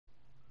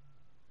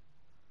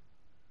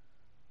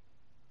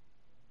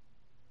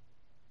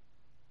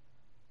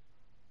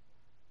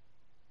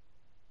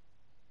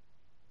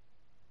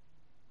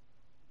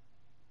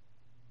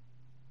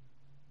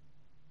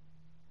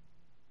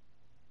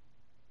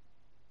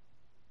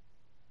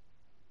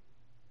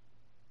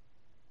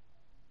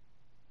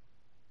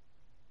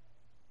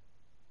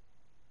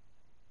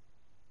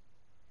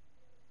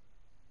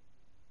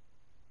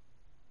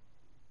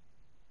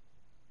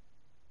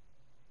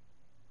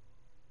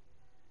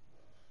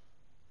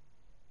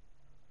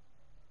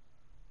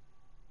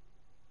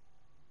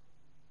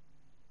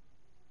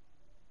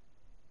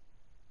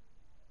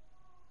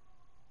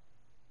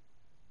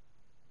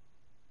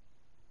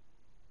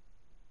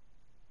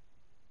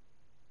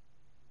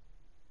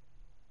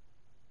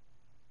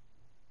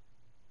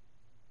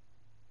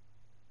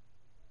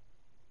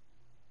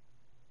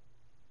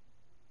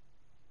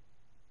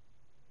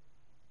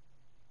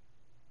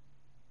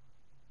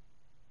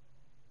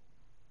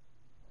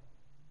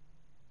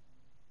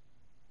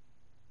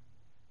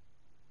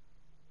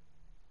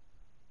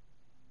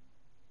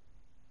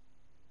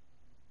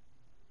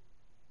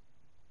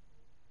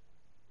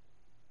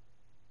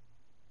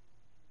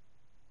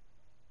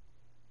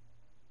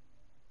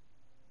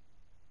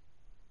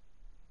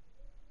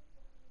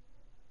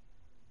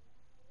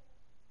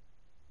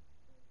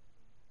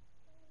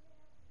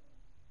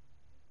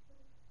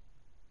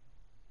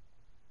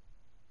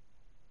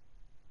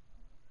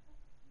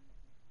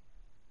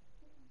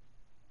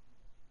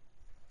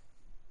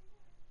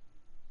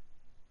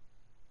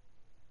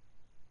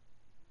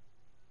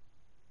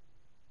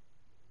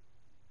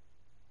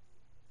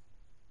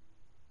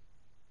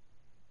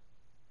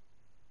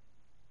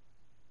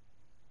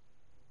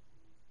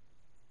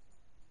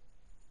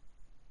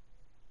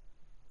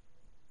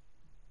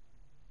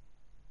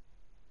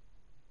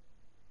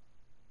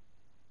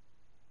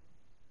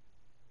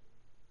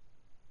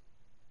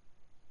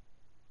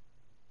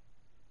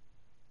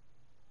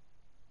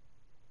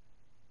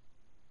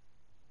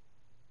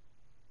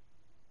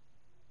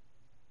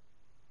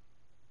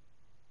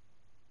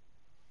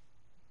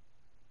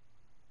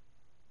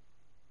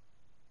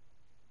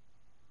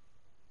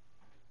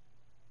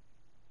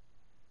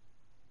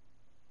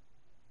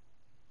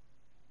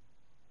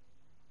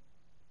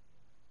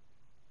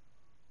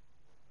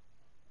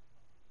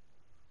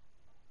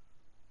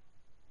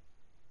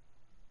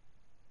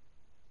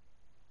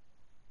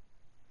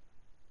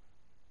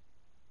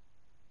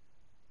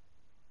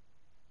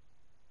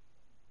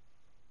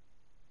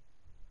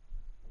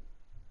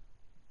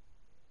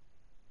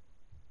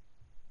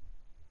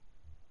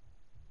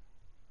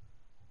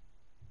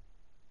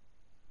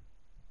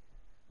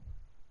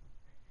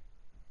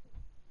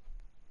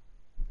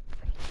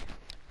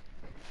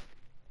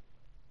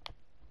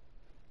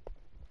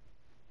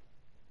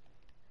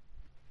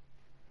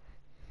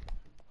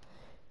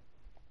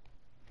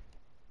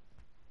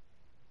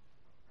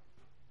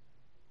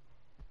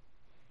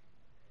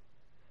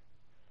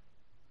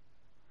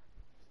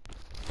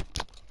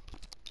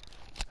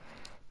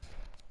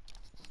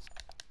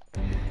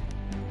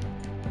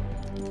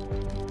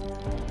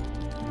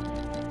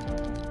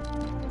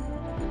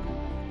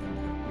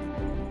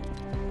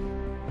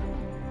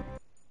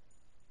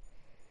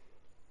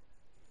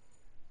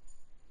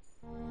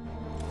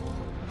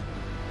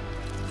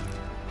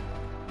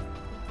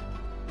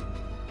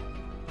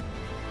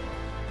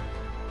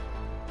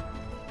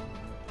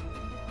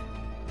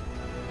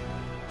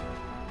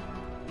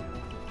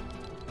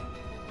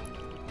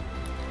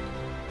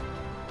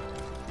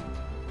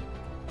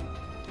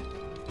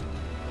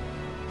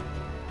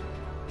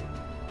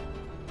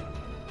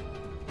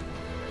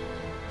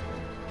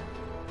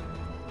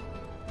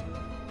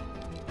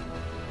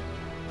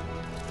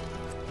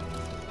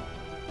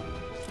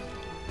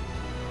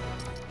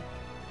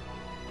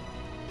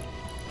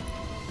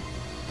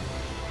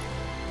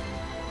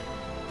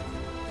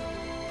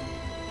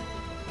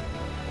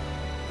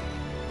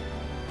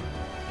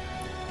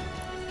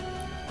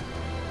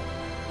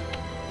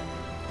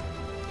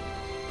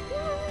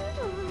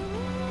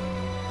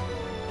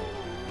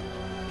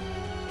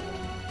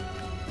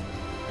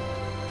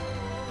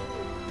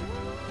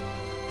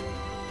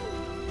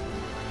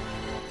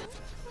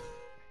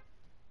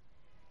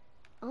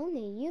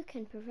Only you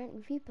can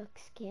prevent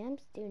V-Bucks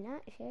scams. Do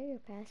not share your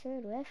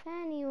password with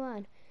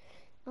anyone.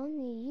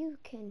 Only you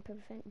can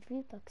prevent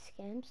V-Bucks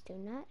scams. Do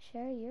not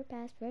share your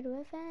password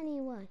with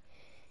anyone.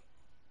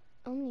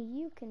 Only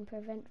you can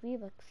prevent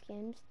V-Bucks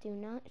scams. Do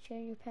not share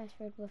your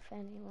password with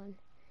anyone.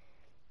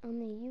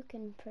 Only you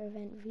can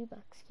prevent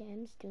V-Bucks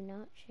scams. Do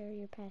not share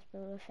your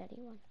password with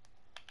anyone.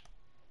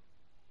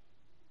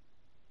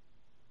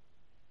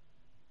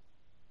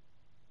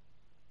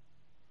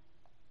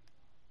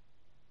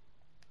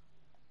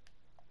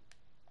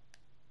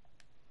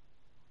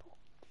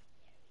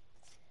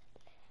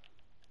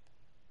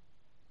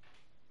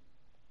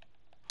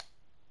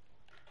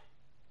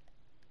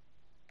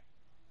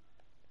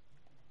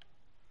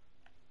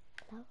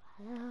 Hello,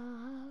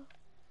 hello.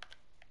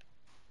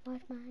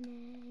 What's my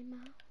name?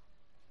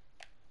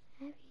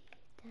 Every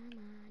time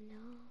I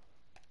know.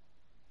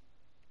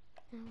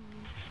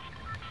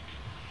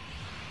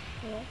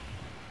 Hello?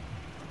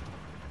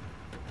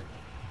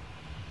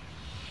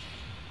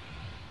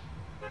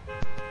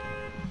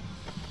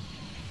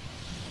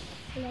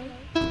 Hello? Hello?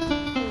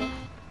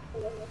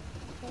 Hello?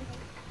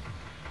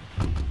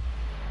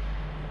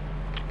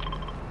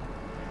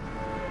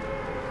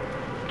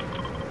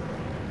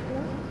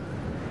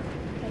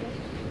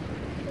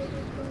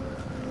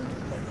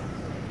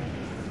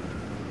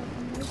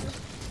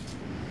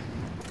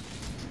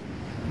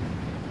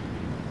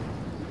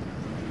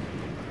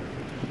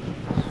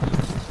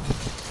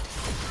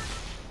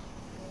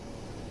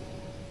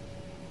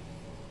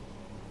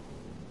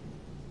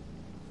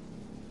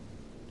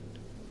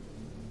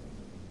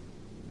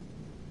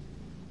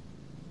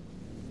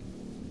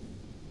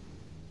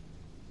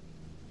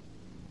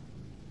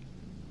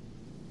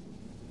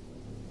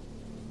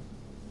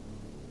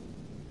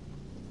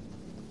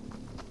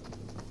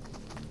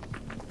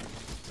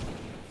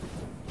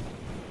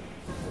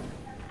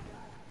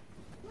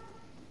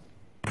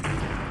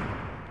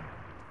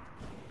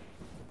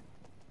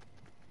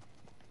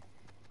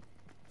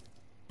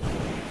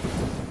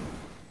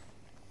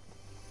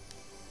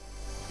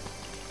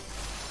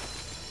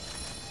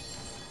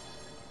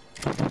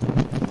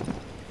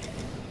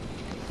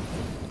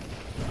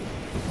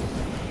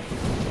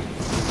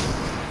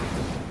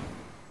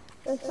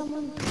 There's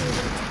someone.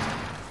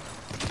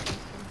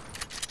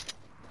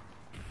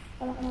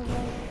 I don't know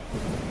where.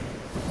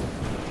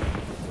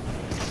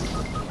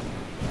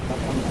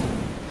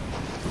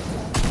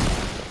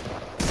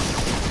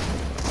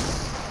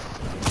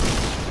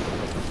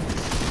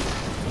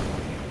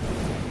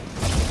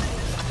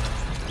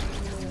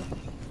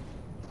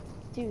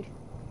 Dude.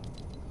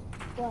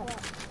 What?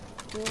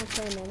 Do you want to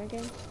play a mana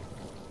game?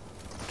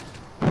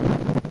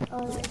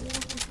 Oh,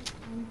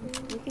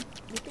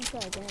 you could try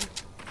again.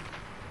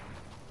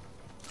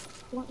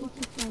 Want me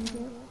to find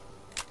you?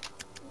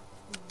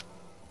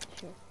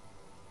 Sure.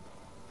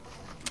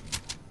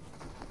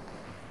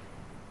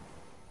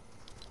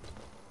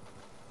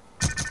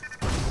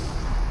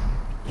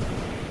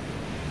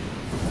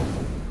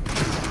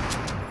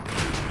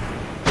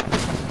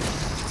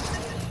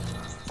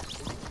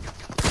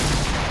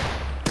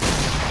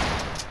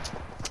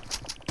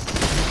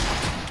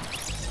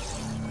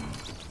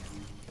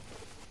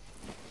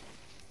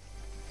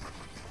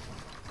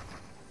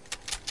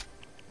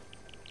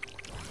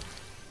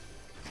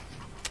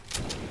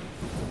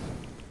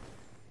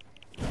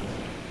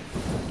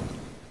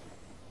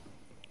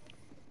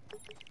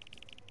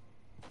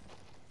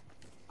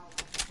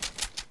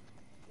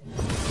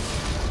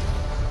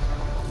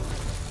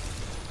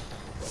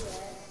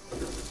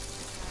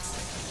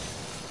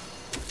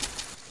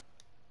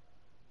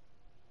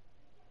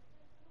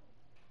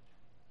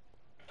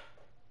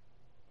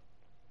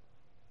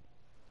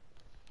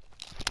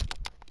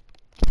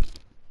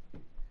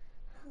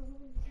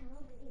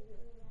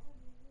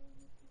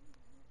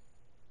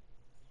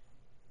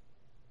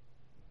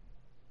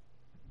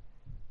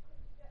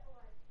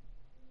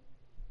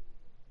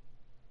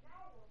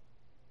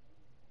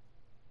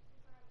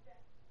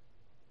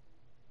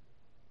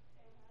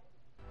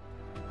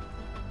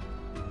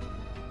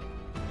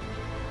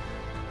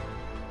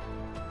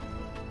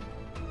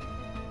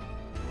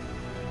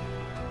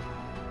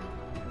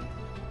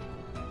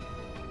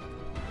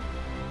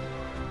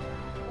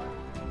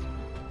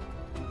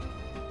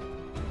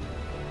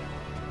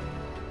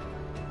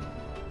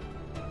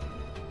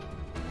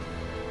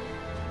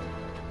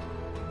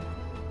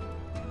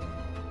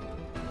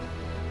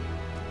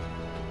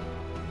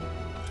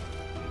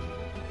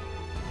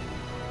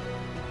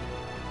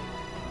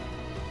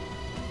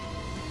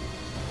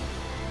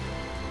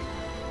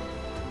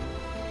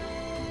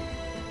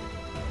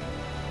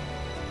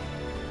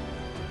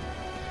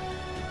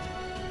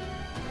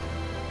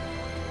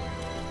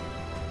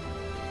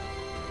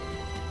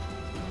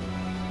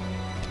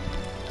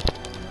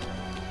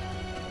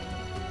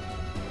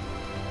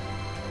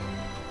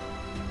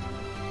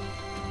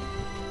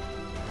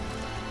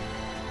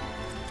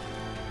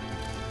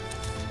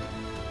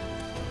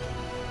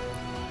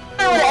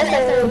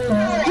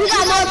 You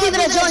got more people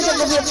that join so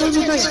it'll be a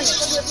 2v3.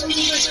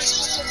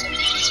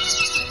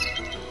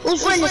 Who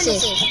friend this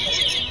is?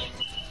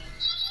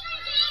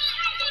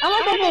 I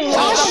want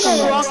to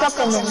walk up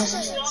on them.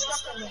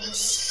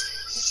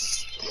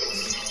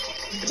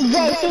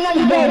 Jay, see how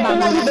you did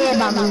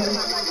about me.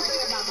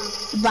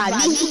 Bobby.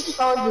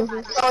 Told you.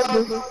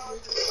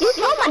 You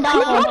told my dog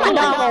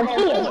on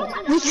here.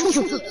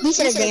 We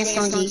should have danced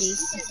on these.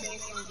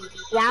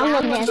 Yeah, I'm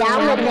gonna dance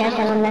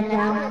on that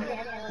now.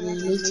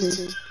 Me too.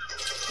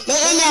 They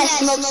in that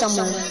smoke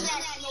somewhere.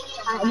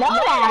 I know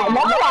that.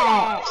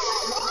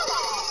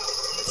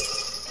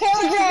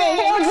 Kill Jay.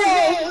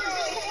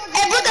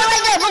 Hey, Brooklyn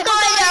right there,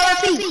 I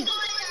repeat.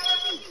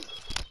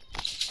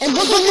 And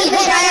Brooklyn right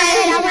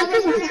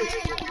there.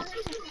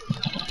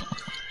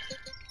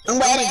 I'm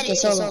gonna edit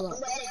this solo.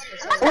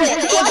 Wait,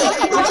 Jace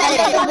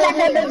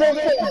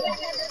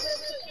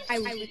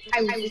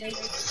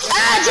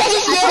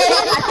did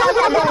it!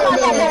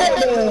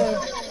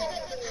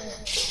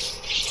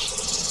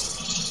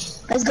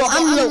 Let's go,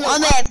 I'm low,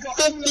 I'm at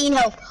 15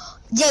 health.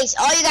 Jace,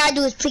 all you gotta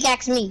do is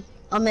pickaxe me.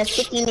 I'm at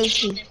 15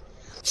 HP.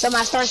 So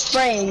I start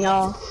spraying,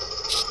 y'all.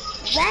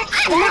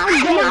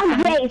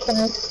 I'm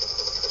Jason.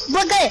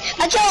 Brooklyn,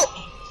 I killed!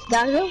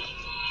 Got him?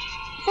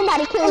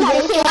 Somebody killed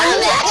Jason. I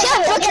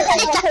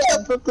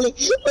killed Brooklyn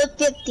with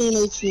 15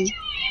 HP.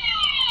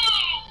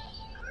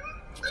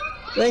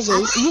 Where's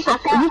Jace? You can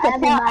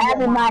tell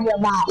everybody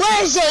about.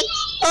 Where's Jace?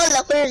 Hold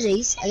up, where's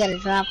Jace? I gotta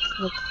drop.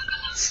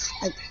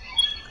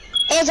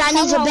 Hey, I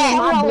need your back.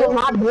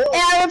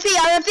 Hey, I repeat,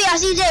 I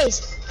see Jace.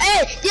 Hey,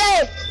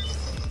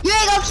 you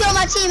ain't gonna kill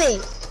my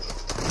teammate.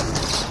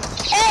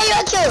 Hey,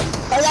 you're killed.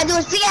 All you gotta do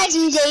is pickaxe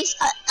me, Jace.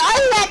 All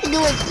you have to do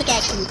is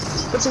pickaxe me.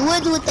 But you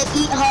would do it the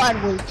eat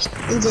hard way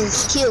and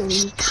just kill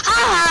me.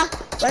 Haha.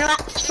 Bro,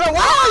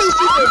 why all these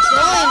people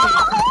joining?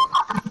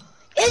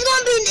 It's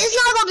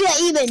not gonna be an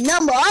even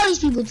number. All these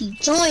people keep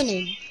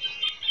joining.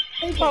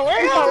 For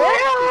real?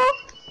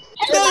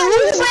 Hey,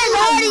 whose friends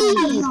are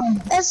these?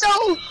 And so,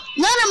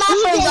 none of my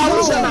friends are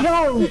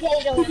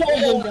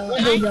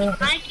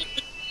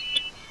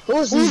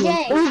Who's DJ?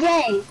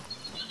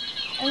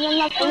 And then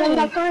my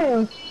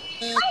friends.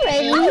 I'm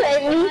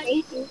ready.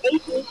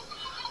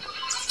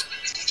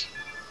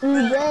 DJ.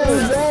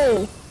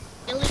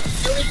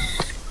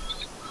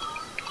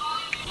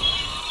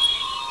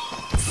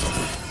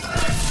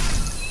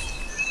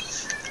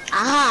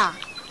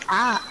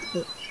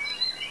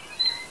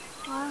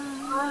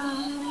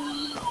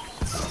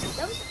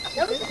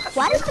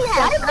 Why does he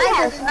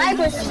have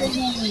snipers in the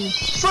game?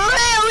 For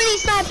real, we need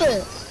sniper.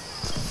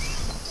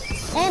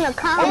 And a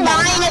combo. We're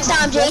behind you next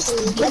time, Jace.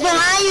 We're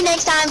behind you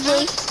next time,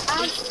 Jace.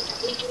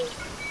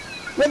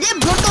 But did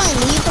Brooklyn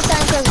leave for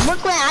something? Because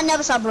Brooklyn, I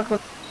never saw Brooklyn.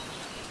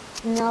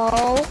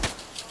 No.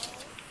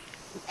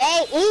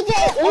 Hey, EJ,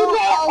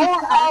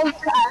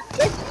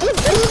 it's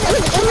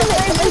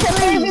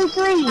 3v3.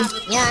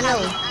 Yeah, I know.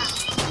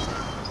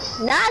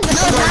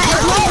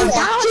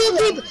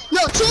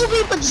 Two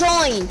people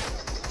joined.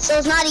 So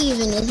it's not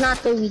even. It's not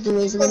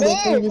 3v3. It's gonna be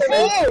 3v4.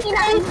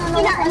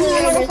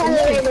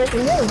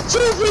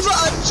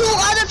 Two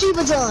other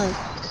people joined.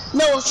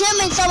 No, Tim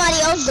and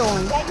somebody else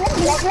joined.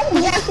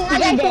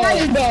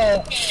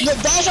 The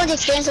dance on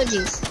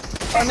Juice.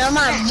 Oh, never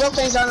mind.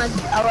 Brooklyn's on a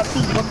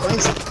repeat.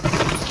 Brooklyn's.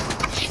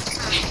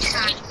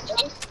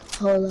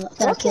 Hold up.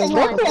 Gotta kill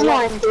Brooklyn.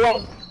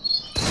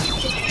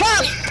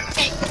 Fuck!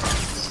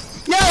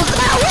 No!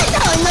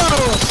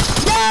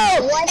 Hey,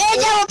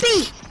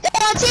 repeat!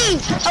 They're on team!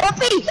 I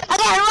repeat! I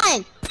gotta run!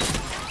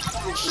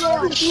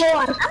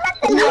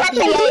 I'm not the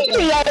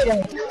creator.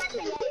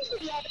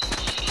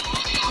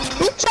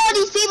 Who told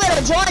these people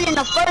to join in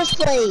the first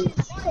place?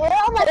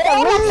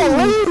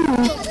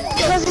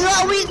 Because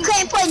we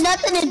can't put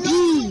nothing in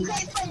these.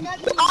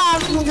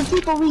 The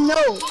people we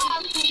know.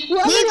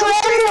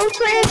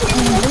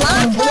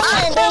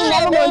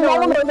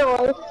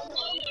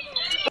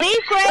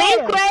 Leave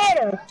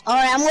creator.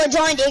 Alright, I'm gonna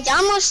join AJ.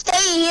 I'm gonna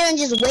stay here and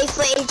just wait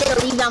for AJ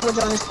to leave. I'm gonna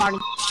join this party.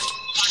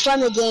 From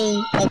the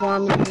game, like while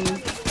I'm in the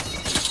game.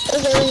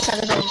 AJ,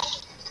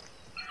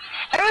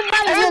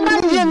 Everybody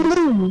just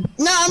leave.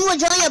 No, I'm gonna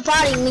join your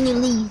party when you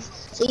leave.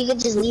 So you can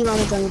just leave, I'm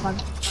gonna join your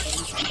party.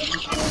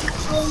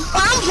 Oh,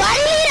 I'm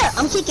right here!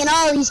 I'm kicking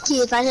all these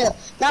kids right here.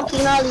 No, I'm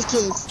kicking all these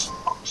kids.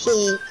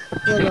 Shit.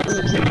 I'm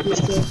gonna kick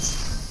these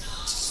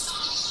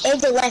kids.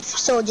 AJ left,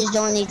 so just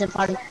join the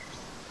party.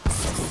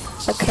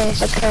 Okay.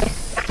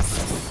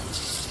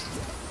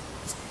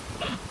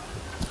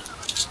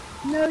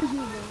 No, you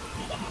won't.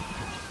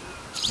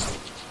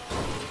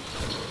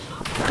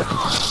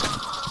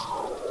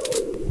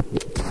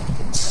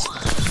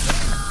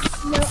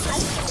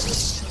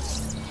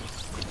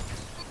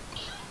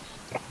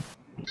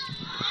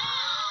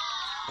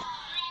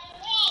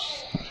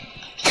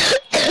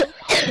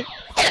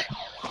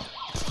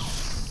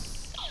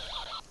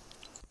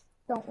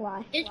 Don't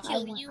lie. This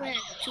kill, you have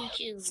 2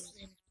 kills.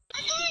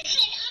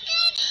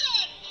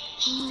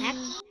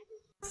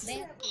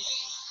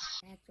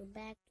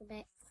 Back to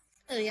back.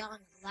 Oh, y'all in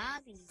the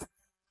lobby.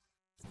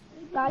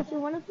 Guys, you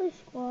wanna play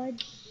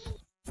squad?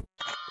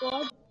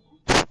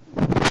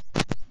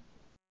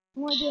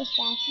 You wanna do a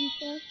fashion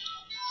show?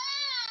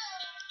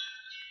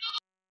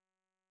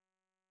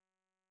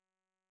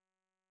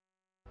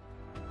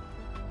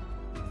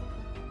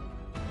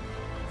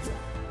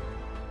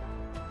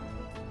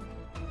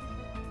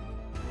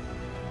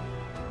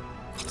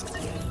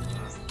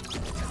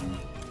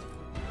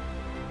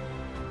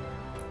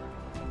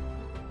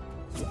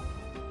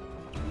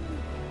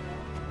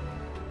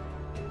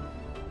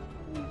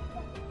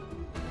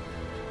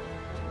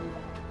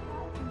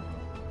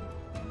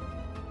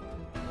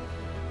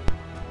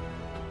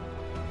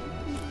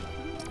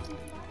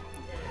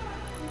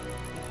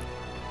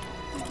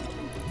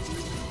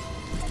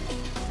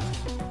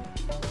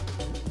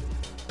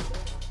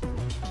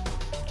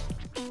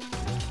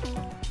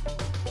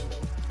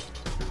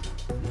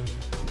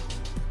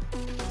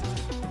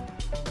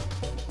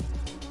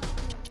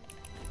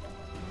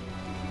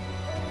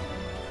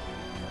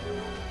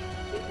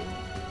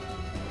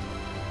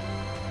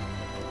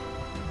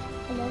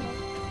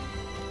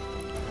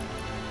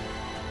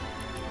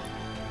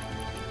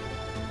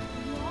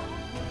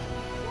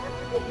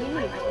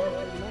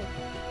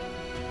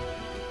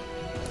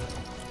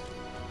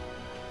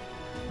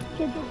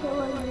 Kids will go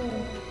over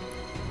there.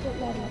 Get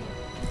ready.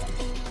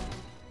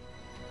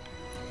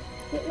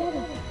 Get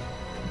ready.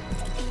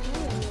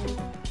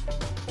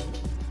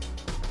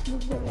 You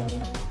get ready.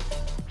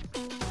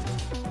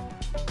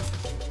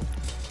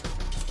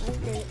 Let's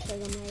do it so I'm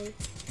ready.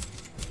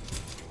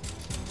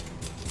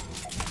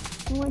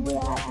 You want to do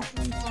that at the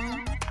same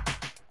time?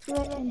 Do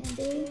it in 3,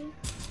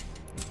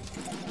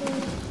 2,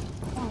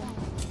 1.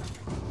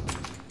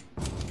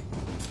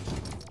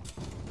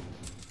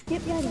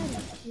 Get ready.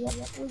 Yep,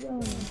 we're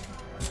going.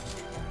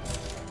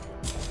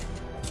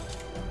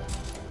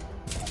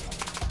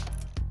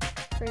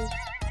 Three,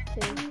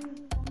 two,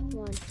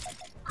 one.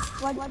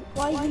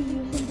 Why are you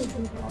using the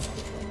default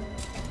system?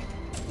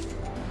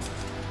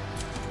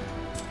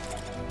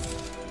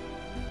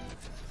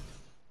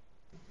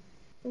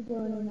 We're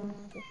going to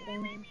mask the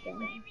same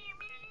thing.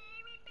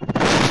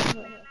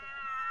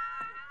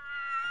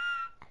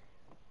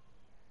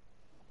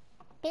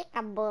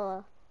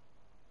 Peekaboo.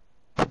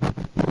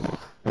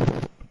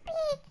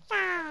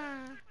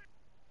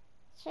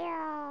 Pikachu.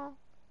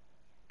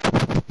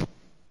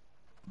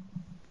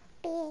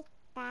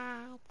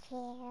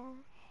 Pikachu.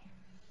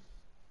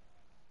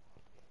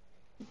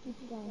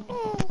 Pikachu.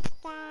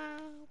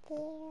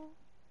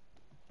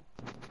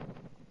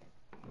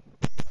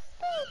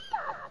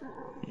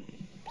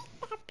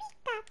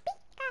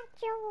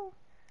 Pikachu.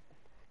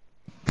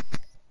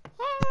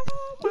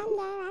 Here's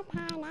under a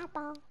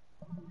pineapple.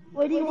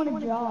 What do you want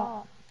to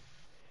draw?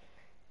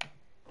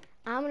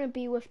 I'm gonna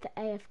be with the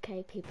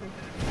AFK people.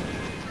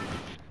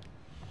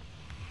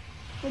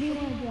 What do you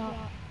want to draw?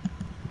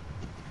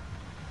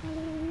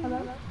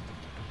 Hello?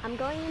 I'm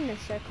going in the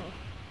circle.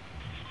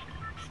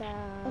 So.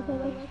 Okay,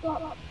 let's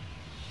stop.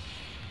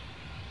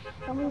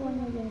 Tell me when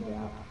you're gonna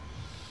draw.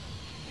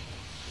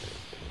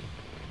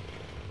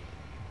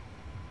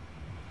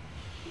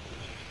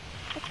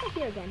 Let's go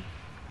here again.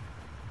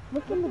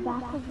 Look in the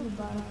back of the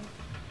bus.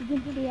 You can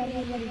see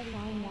everybody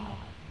flying out.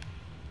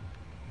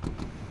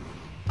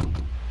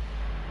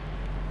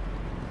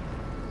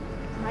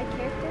 My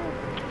character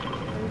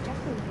is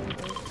definitely good.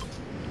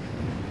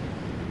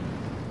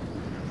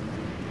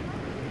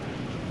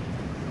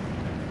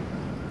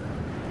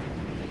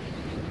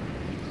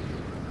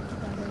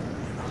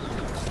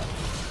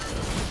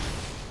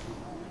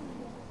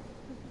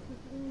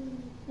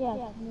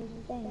 Yeah, it's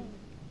insane.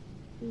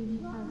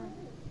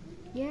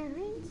 You're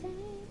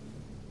insane.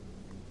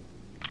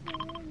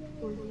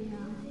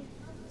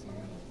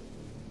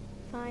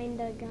 Find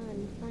a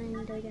gun, find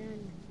a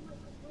gun.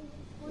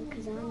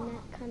 Because I'm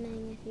not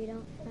coming if you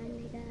don't find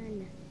a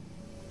gun.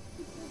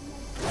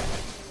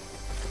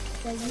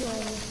 Yeah, you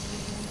always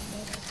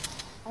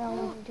I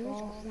always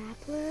There's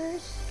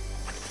grapplers.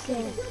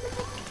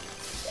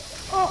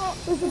 Oh,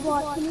 there's a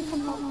bot. Can you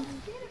come help me?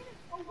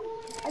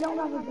 I don't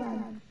have a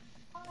gun.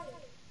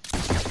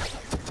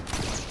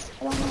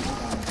 I don't have a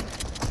gun.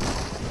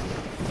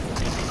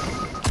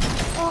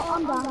 Oh,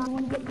 I'm down. I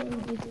want to get the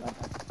AJ.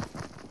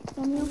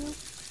 Can you?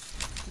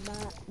 Ba.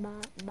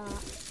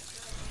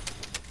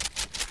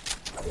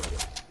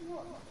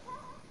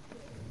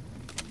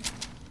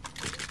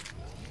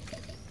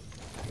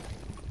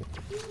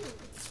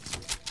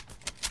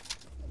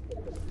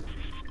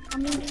 I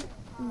mean,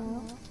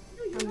 no.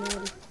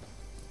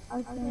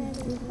 I'm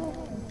ready.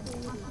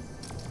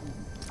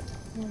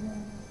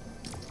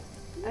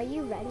 Are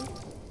you ready?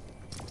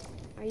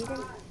 Are you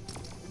ready?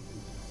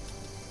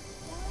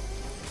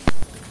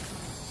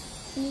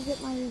 Can you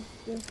get my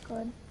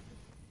Discord?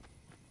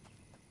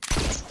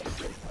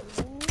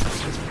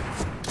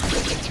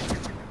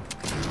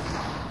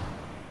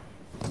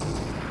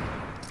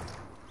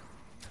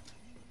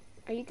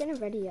 Are you gonna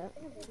ready up?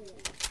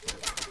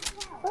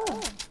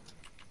 Oh.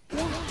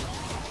 Yeah.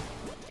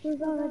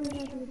 He's already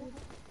ready.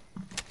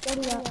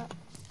 Ready up.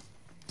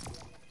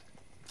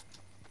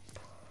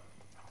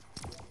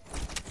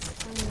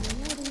 I'm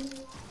ready.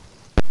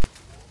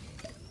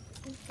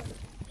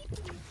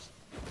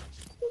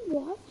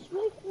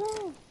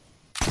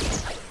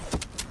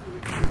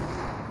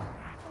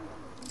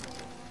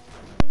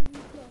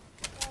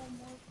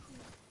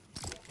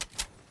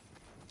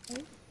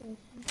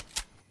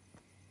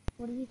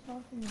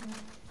 talking about?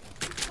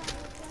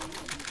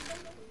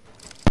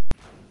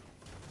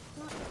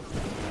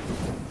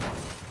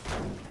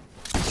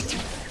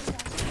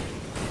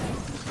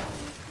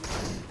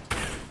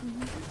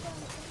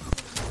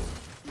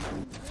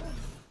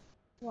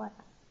 What?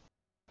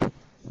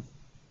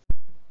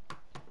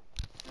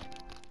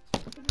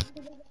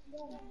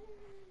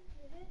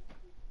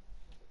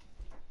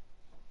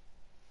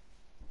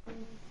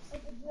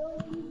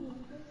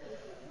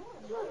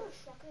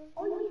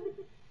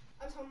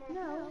 I'm talking about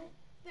No.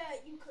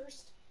 that you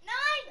cursed. No, I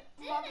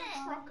Mother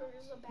didn't. trucker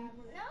is a bad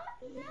word.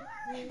 No.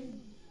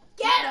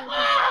 Get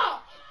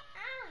off!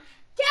 Ah.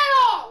 Get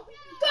off!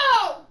 Go!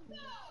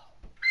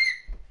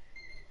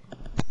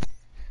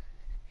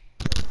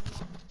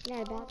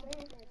 Yeah, bad.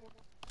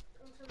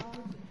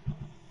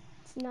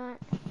 It's not.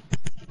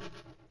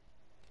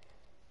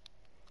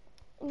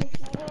 It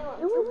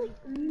was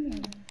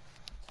screaming.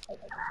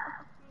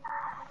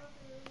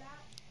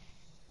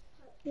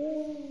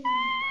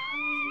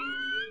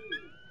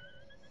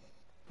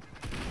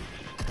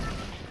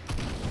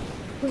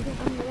 I'm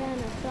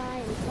gonna fly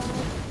and fly.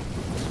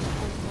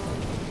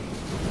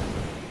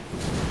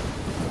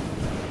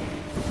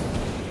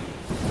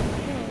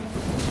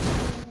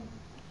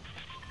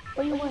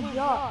 What do you want to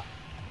drop?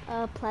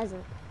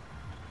 Pleasant.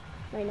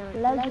 Right now.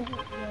 Pleasant.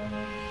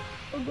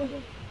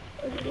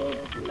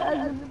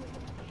 Pleasant.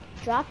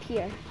 Drop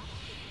here.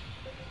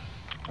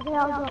 Okay,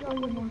 I'll drop where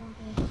you want.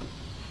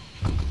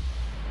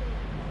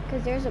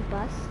 Because there's a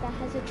bus that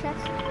has a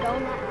chest. Go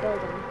in that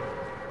building.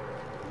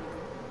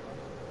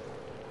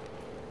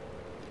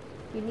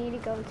 You need to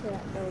go into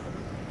that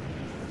building.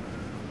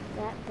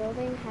 That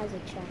building has a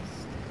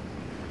chest.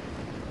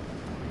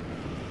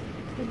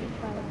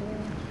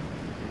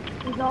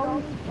 There's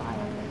always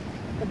fire.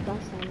 The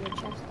bus has a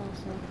chest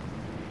also.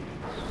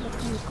 What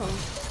can you call?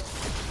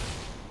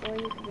 Or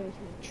you can go to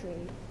the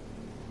tree.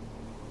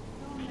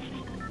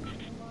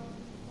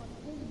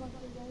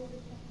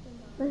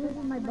 This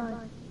isn't my bus.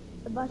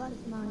 The bus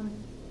is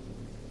mine.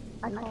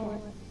 I call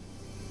it.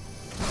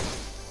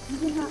 You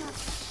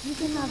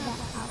can have that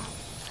house.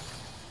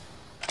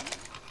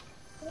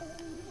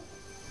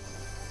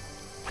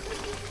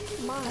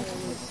 Mine.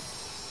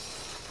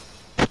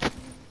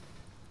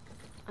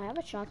 I have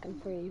a shotgun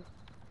for you.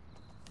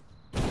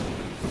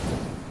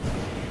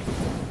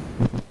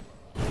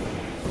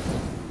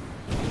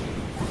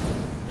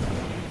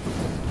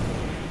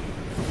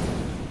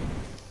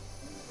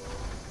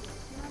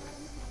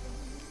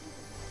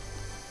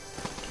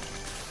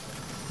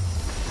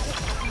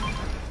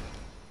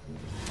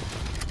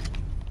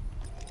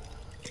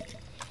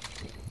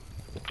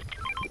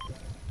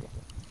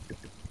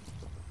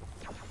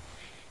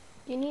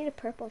 You need a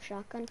purple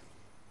shotgun.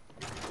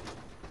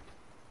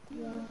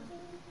 Yeah.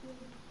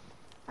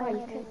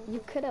 Oh,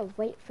 you could have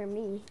wait for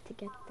me to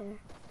get there.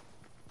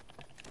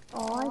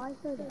 Oh, I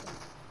said it.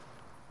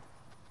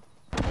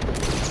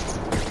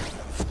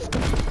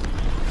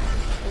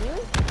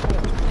 Really?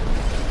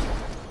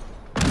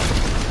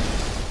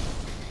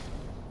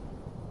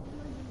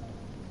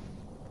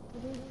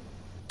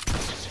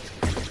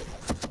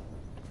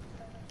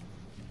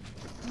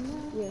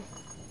 Yeah.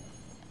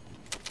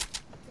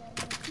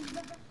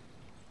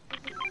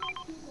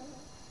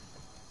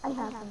 I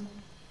have them.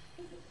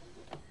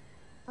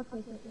 I'll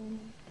take it then.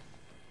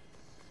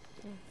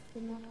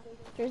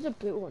 There's a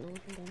blue one over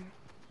there.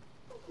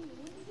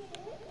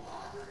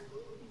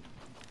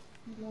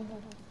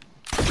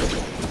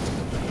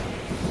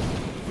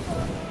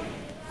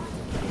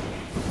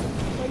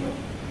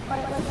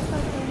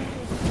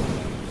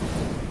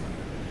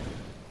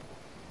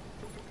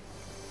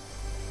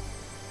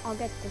 I'll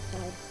get this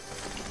side.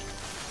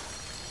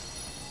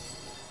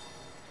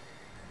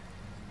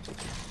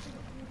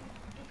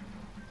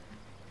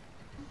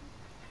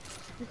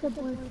 It's a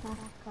blue fast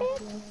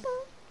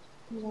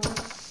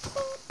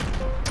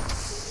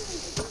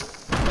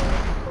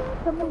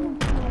Someone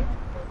inside.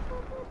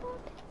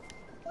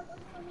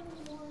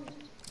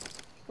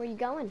 Where you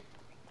going?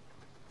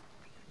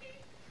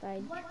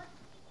 Side.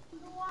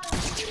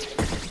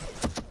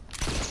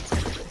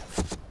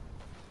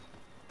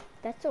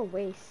 That's a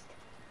waste.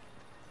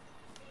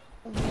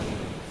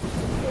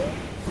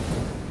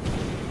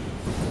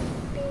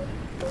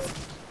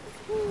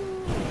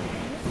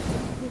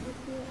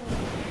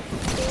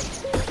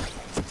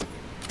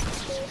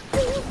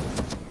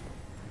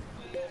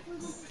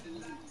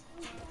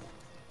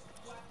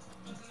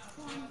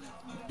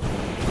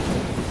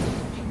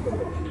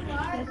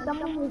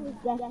 Someone was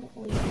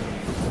definitely.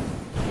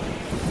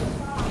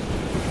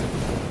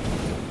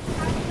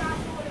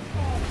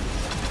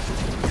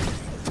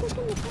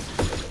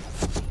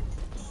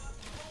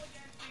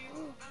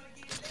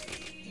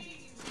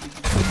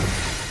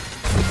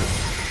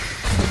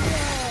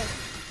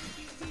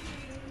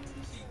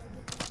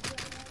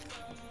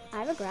 I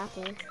have a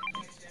grappler.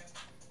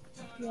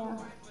 Yeah.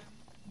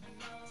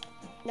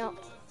 No,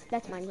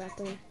 that's my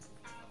grappler.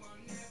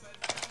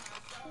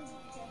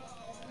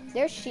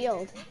 There's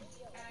shield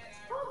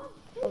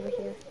over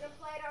here.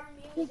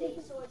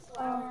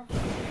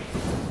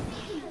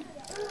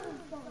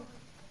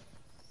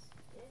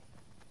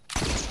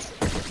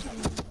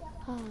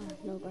 Ah,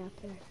 no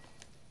grappler.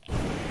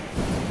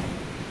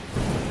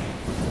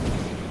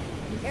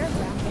 Air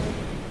grappler.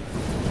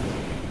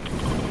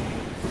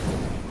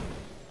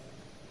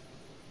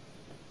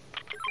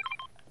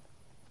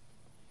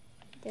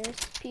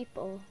 There's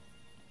people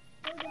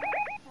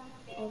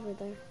over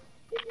there.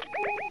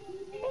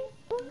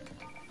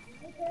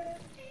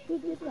 Who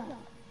did that?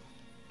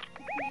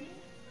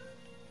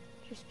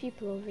 There's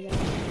people over there.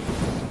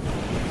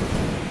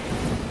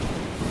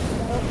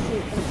 Don't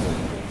shoot, don't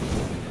shoot.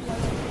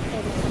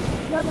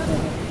 I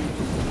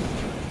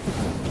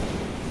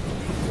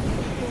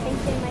think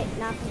they might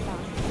knock me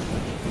down.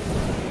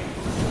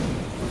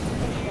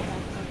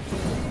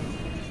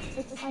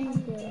 It's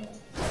unfair.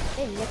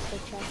 They missed the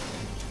chest.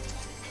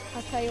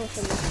 I'll tell you what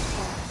they missed the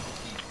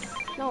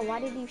chest. No, why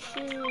did you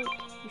shoot?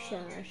 You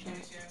shouldn't have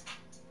shot.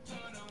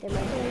 They might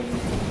have.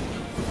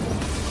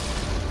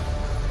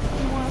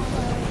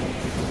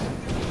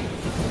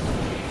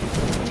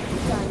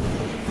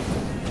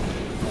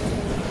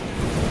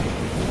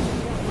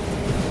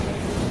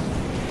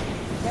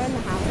 They're in the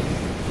house.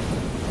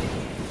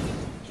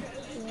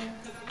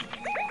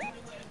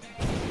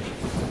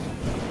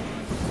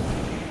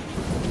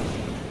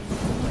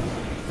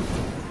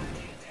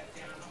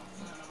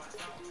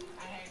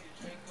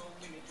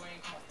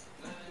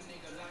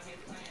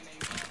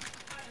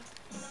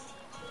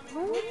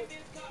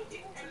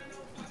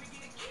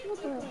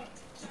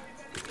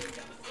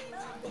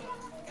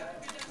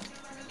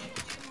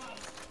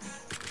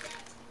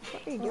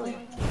 What are you doing?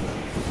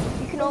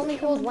 You can only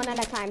hold one at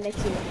a time. Let's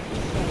see what.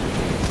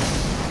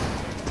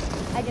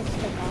 I just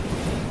took off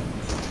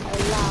a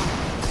lot.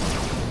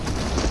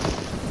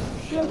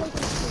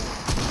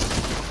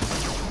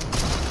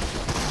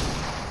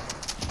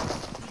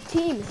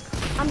 Team,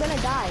 I'm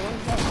gonna die. One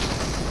hit.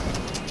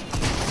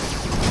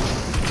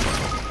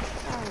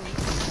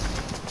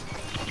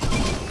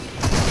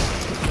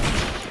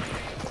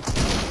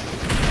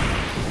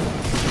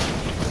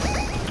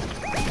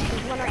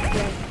 There's one up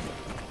here.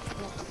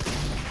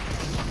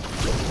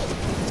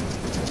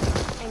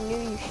 I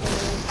knew you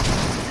should.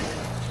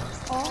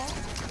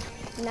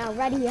 Now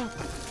ready up.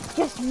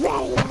 Just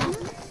ready up.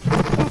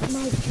 That's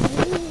my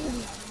dream.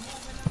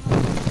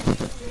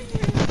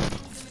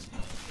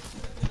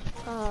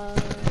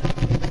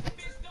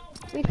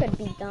 We could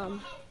be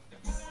dumb.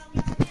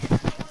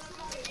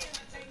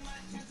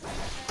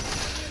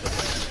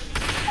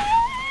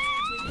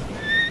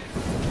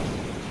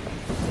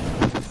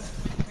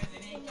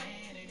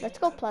 Let's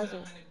go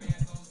Pleasant.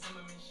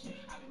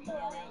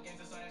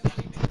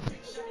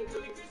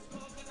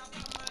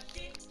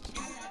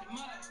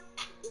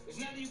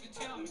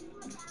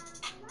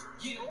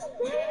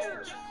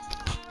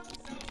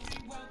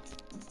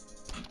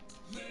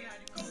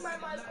 Take my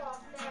mic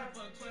off now.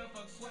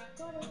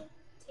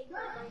 Take my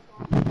mic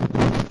off.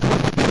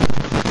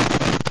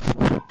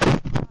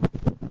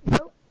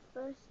 Nope,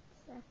 first,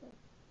 second.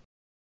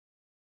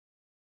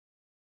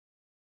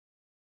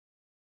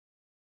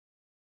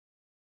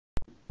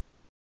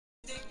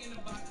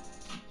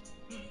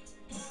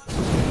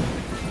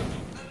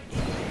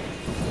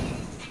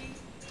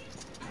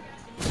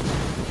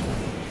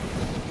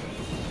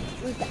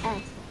 Where's the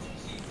F?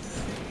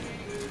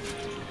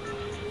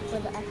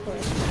 Where's the F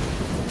word?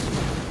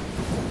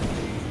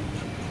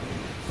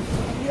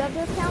 Have you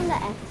ever found the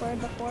F word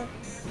before?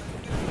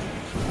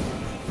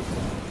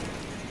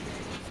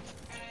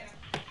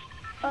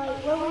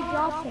 Where we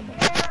drop him?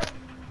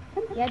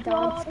 Yeah,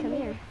 dogs, come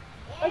here.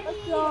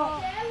 Let's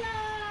drop.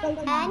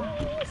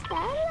 Annie,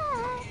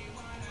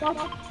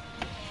 Stella.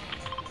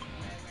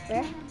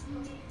 Where?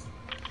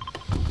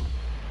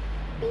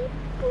 Beep,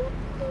 boop,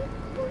 beep,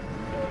 boop,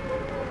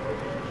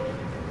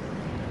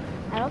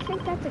 I don't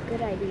think that's a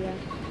good idea.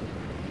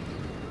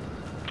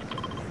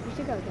 We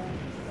should go there.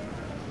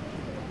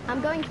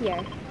 I'm going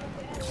here.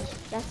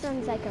 That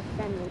sounds like a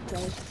friendly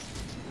place.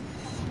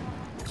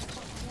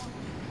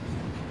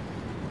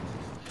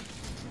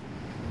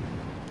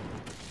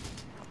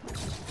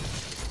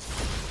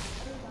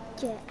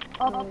 Get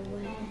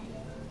away.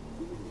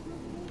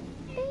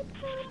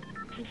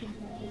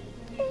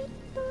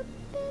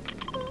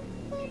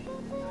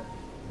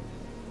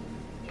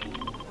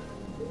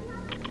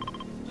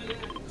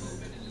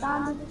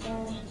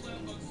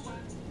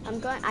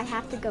 I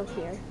have to go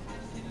here.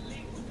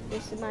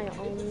 This is my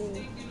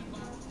only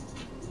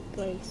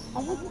place.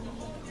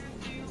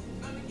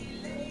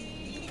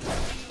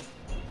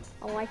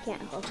 Oh, I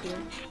can't help you.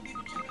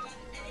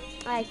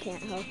 I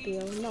can't help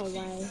you. No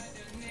way.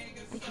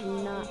 I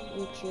cannot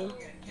reach you.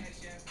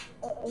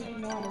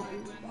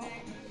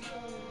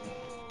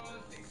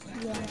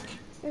 Yeah.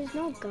 There's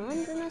no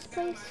guns in this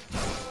place?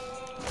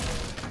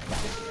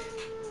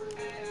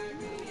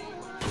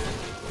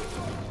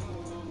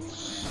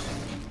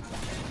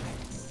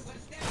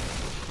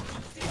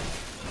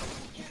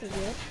 This is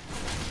it.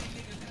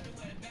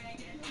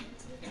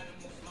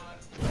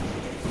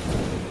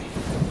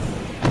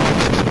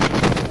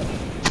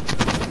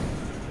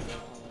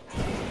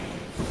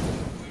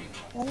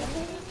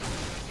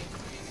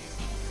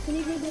 Can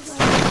you do this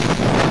one?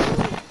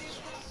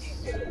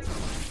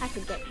 I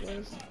could get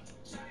yours.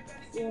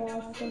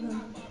 I'll kill him.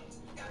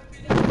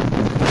 I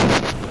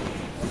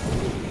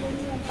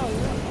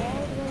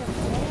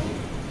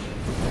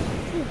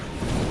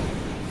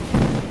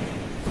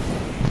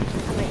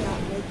might not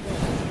make it.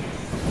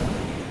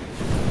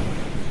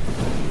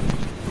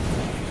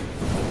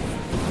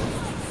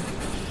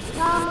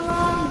 Tom,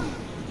 run!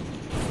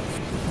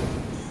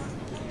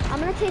 I'm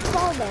gonna take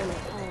fall damage.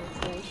 Oh,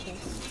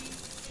 gracious.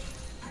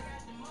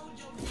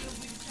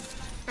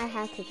 I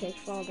have to take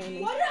fall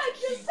damage. What did I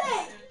just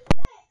say?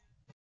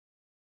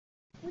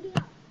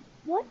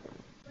 What?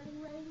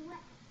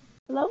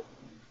 Hello?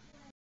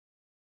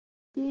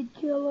 Did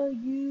killer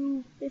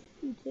you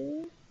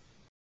 52?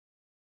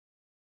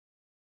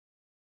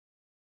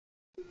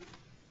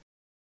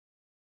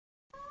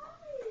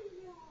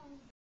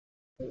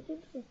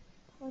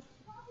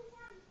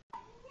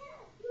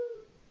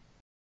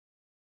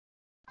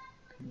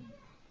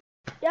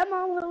 Yeah,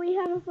 Mom, what are we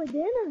having for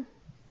dinner?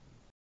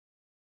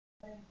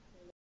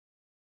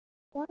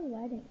 What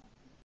wedding?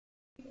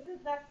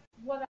 That's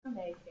what I'm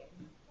making.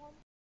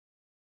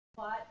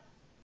 What?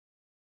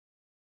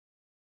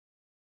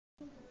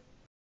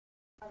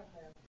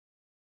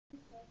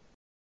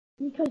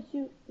 Because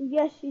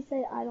yes, she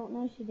said I don't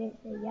know. She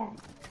didn't say yes.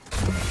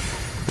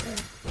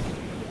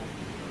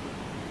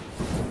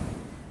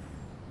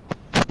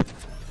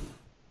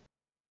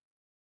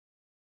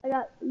 I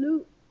got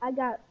loot. I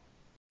got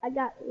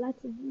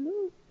lots of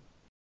loot.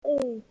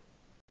 Hey,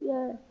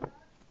 yeah.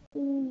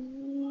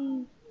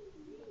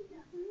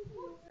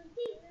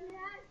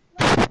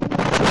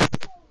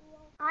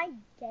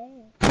 I'm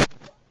dead.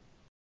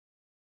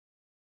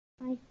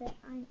 I said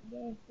I'm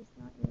dead. It's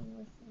not even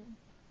listening.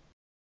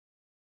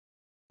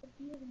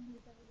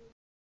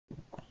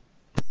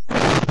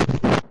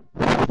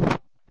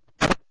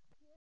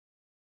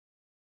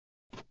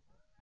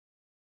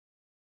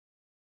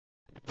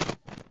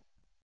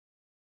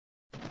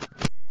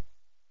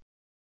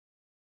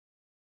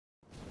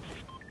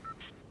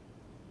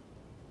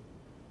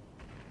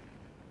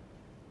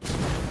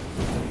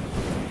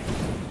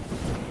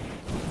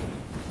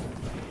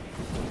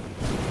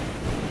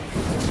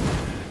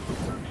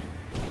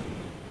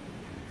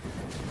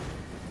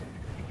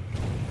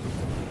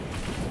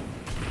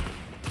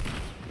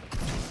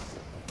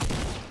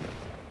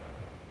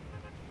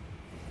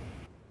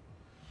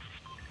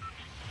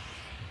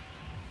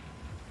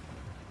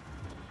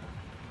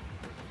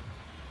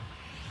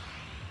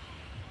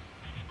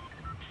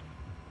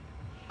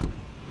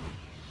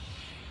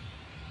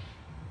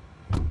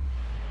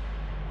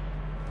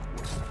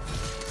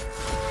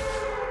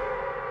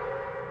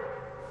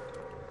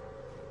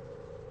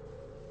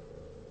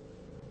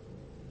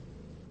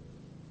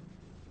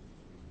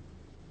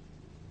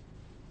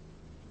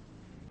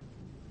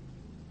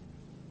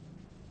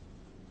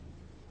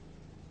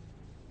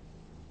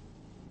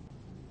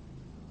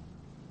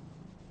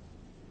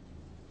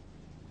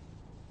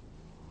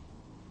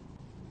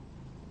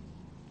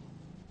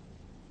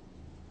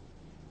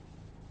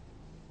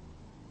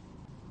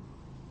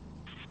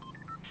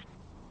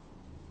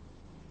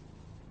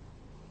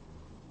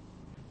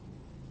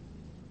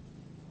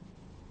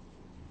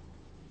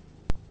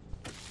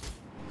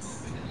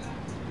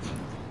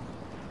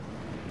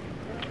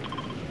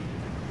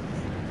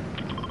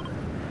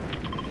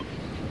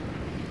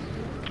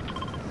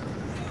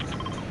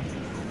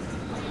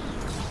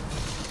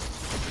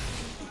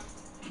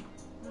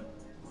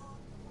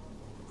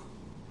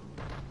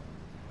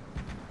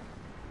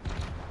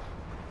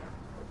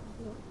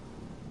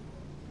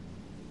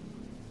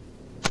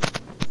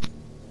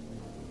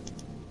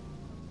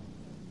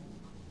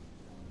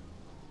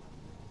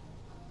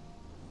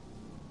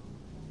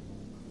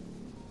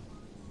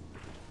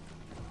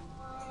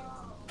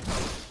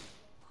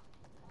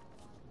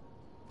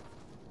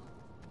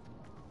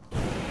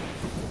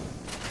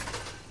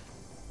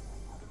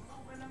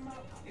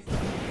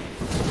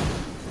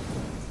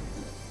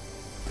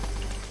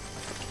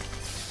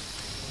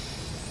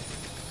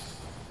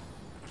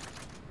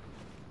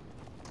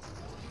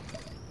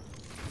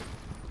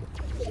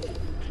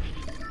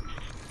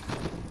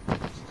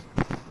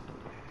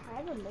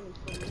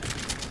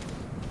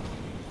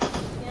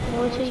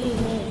 What do you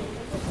mean?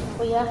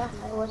 Oh yeah,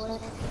 I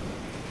wasn't.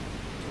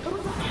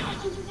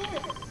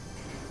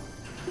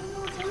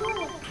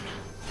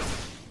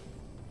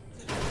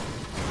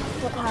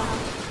 What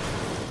happened?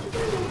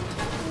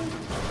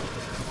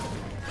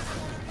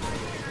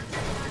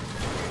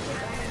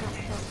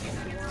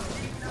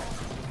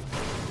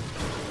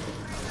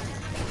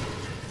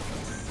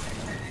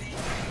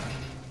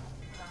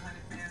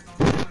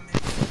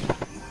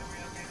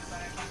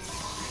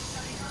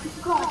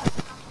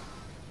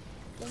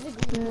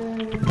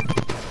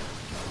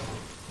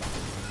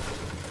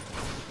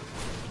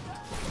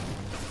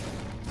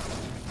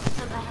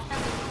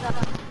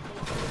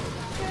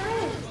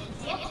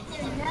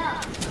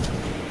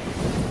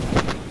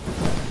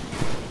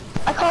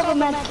 I called a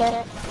med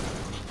kit.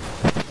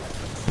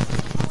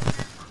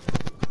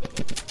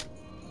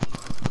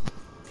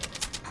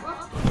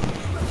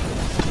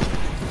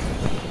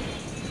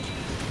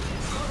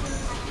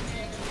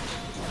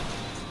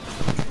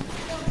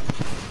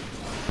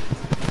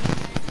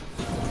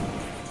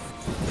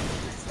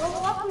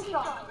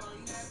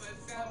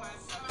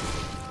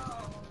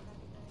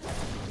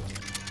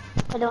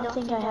 I don't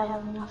think I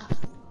have enough.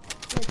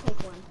 Here, take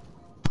one.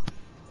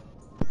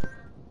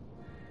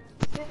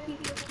 50.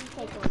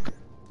 Take one.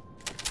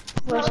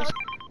 Where's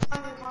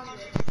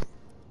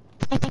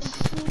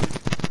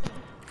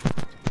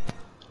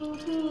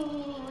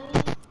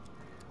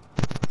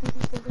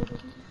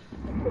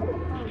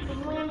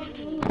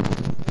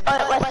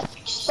Alright,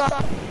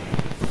 stop.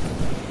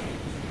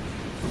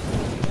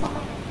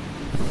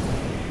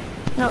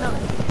 No.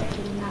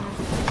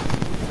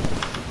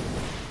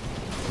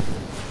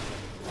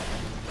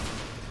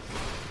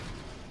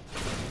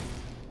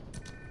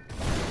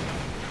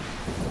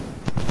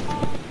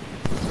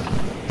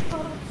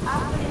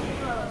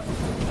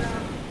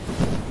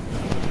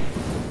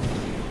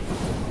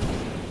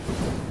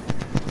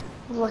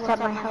 Look at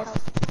my health.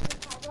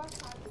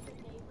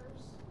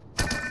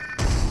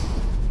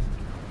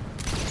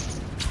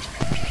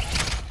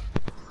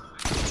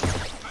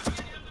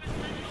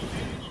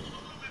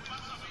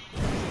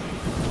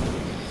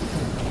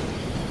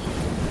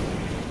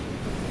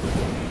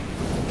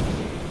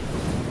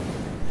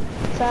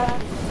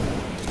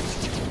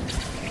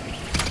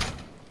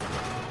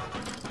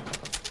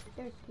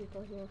 There's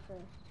people here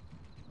first.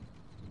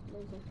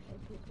 There's extra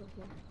people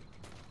here.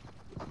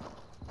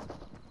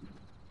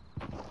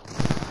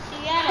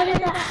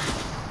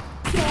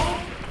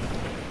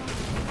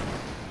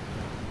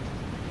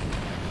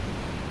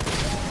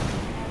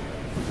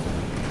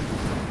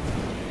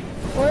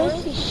 Where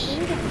is he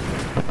shooting?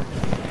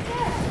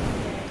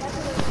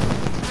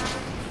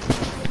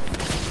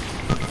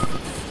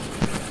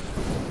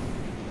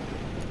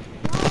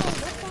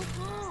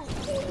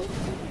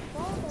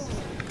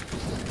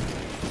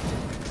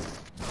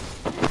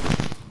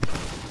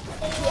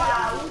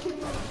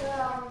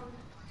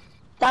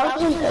 That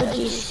was an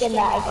OG skin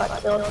that I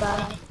got killed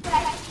by.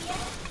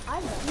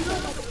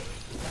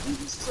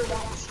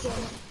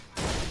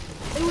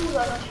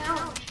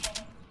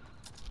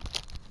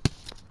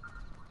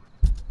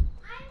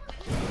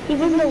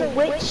 Even the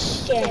witch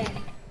skin.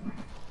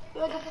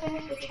 You had to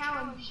finish the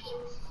challenge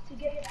to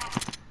get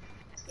that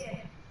skin.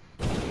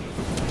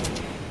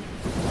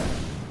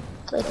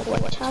 Like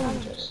what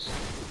challenges?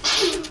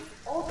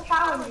 All the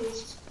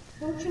challenges.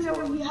 Don't you know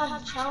when you have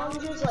the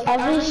challenges? Like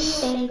Every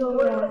single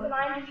one.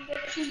 90%,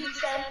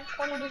 50%,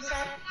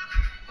 20%.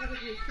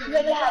 You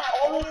had to have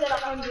all these at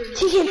 100.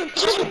 Chicken.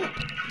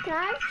 Can I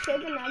have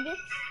chicken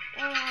nuggets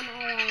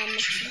and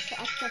just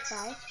extra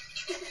fries?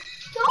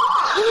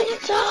 Put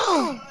it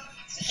down.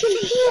 Get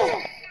here.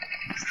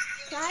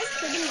 Can I have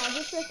chicken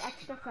nuggets with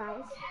extra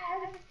fries?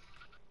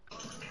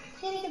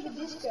 Think of the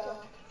disco.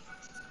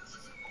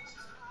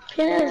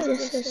 Can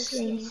this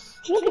thing?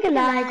 Look at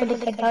that.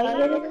 Look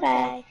at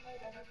that.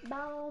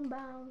 Boom,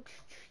 boom,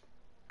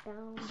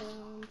 boom,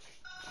 boom.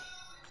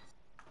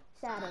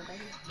 Saturday.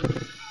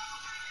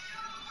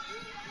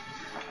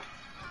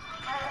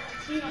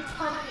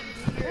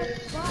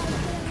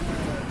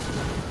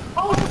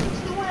 Oh, it's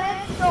the one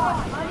extra,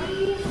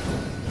 buddy.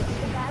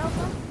 The battle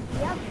bus?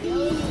 Yep.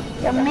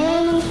 The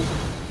main.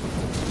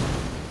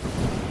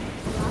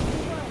 Lucky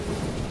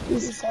one.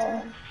 Is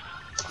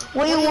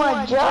where you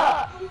want to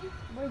drop?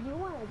 Where do you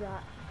want to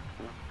drop?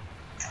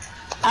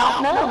 I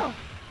don't know.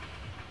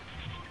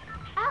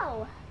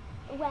 Oh,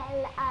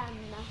 well,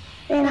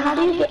 Then how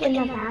do you get in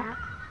the map?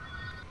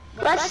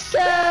 Let's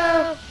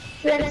go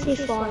Fancy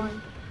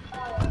Farm.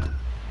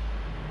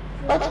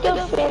 Let's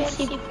go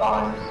Fancy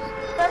Farm.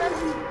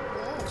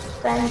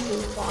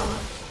 Fancy Farm.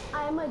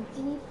 I'm a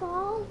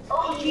default.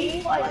 Oh,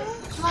 geez, like,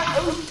 my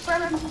OG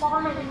friend who's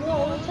farming in the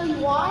middle. Let me tell you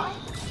why.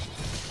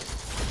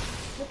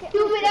 Look at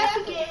Stupid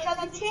Africans have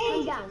Calm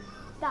changed. down.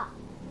 Stop.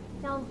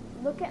 Now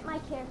look at my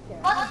character.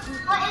 What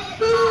is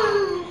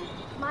food?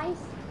 My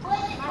skin.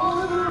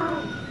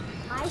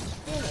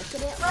 It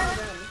couldn't win.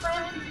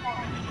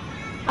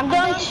 I'm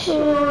going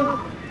to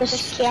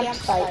this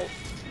campsite.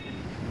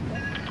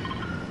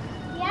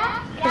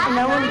 Yeah? Because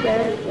no one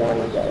really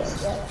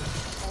goes there.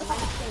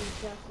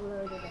 Just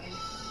loaded in.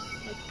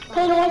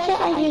 Hey, why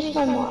can't I use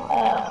my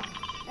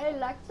Hey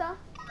Alexa,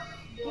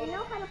 do you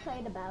know how to play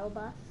the battle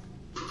bus?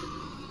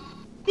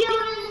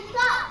 Building the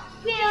stuff.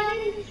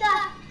 Building the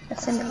stuff.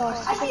 It's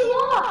impossible. I see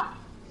lava.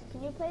 Can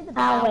you play the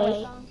I'll battle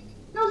wait. song?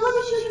 No, let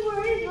me show you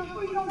where it is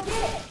before you don't get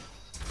it.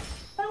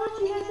 I want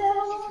you guys to have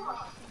a lava.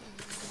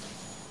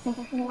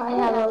 I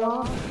have a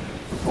lot.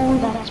 Oh,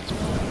 that's Did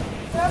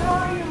I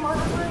borrow your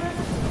marker?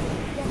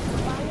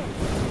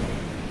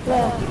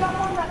 yeah. You got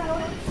one that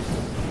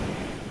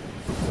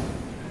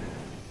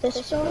goes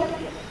This one?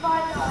 by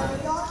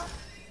the yard?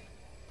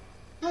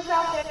 Look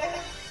out there.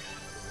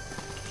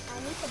 I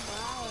need to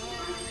buy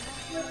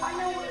it. I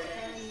know where it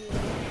is.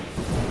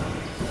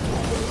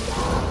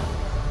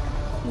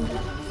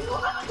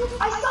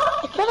 I saw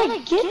it. I gotta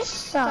get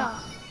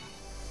stuff.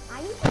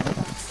 I need to do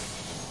that.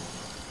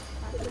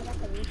 I think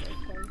that's a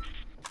research thing.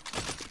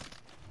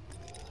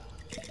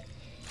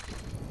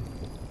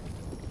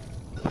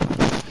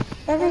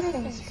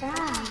 Everything's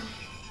bad.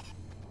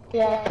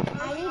 Yeah.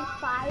 I need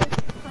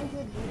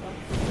 500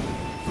 V-Bucks.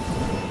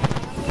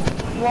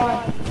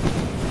 Why?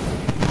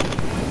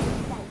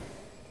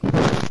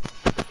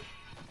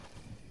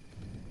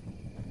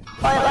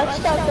 Alright, let's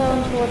start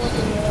going towards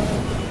the middle.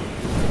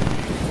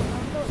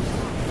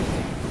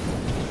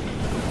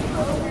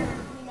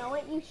 You know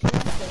what you should do?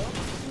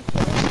 You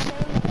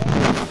should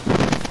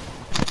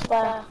stay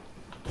Where?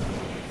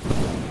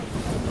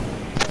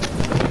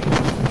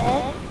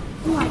 There?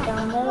 Oh my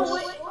god,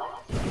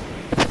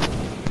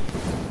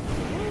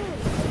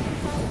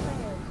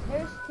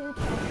 There's two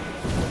chests.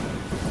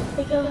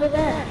 Look over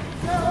there.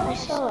 I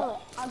saw it.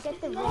 I'll get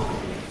the wrist.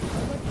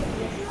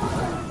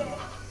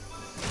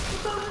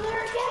 It's over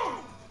there again.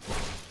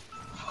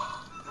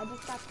 I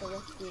just got the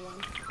risky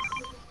one.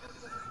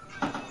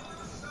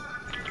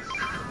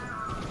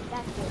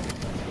 That's it.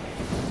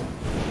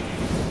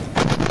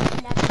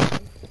 Next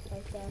one,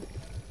 right there.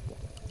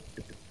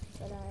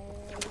 But I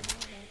already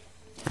have that.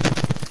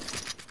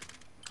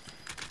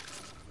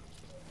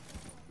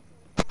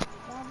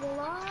 Level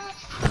up.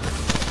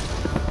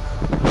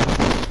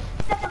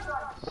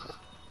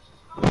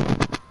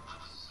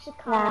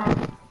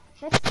 Chicago.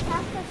 Let's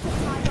tap the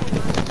Chicago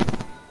line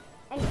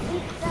and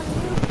eat some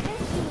new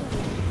fishies.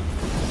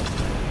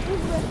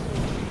 Who's with me?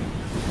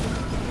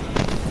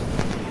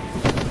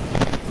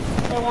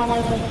 The one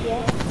over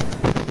here.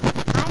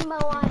 I'm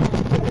Moana.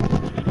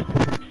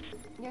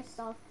 You're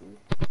salty.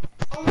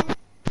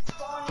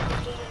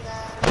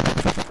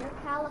 You're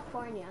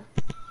California.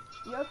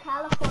 You're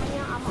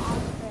California, I'm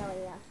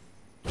Australia.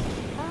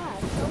 Ah,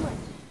 so much.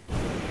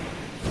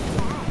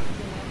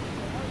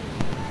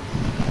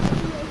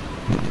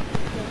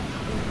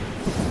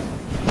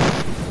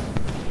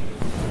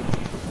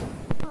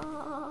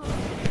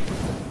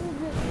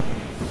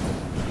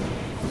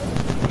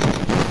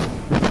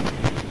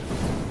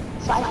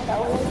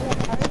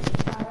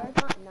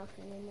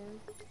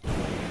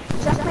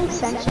 Does that make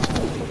sense to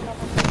you?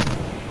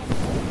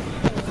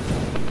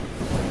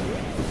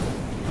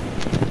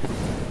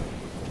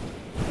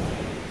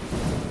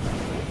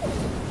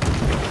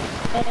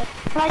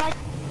 Like,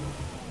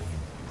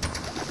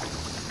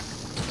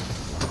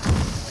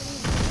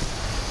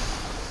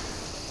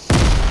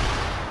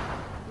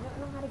 You don't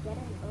know how to get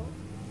in a boat?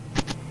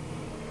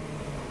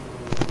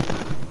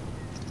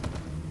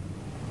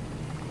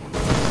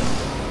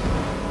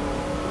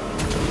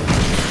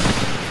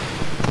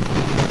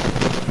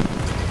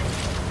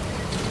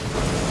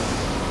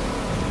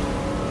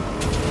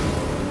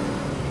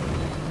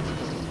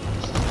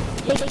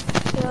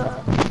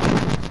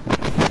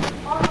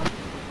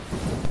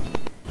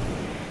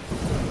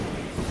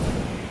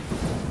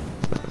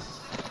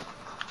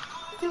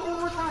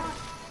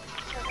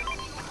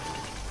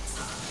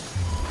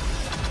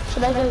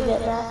 should I go get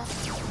that?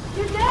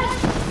 You're dead.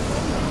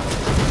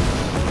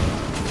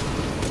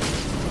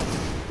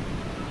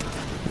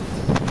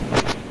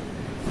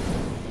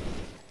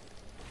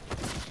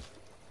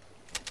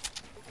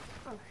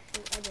 Oh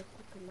shoot, I just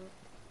took him out.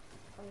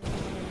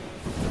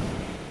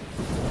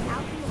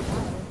 Out in the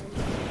water.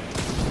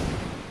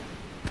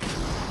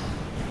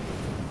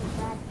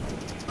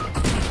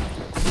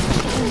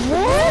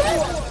 What?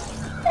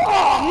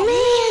 Oh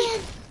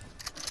man!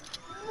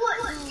 What?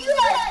 You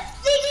had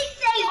 6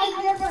 saves.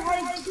 I've never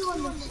had 2 in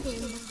this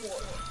game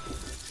before.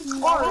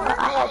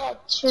 I had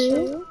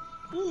 2.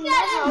 I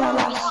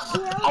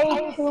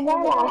had 2 my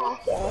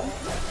last game.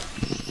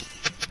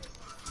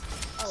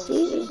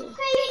 See?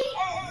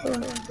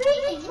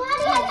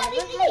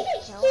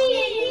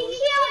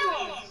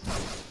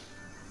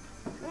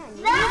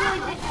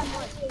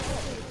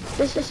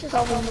 This is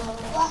probably my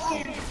last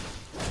game.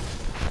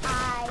 I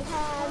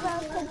have a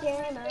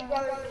pajama.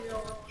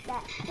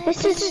 This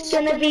is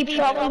gonna be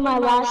probably my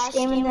last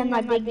game, and then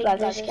my big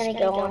brother's gonna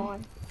go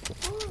on.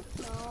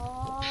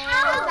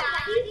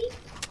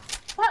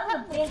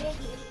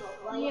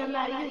 Yeah,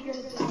 Maddie, you're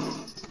good.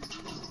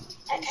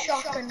 And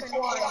shotgun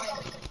quad.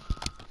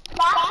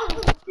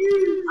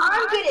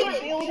 I'm good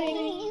at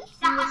building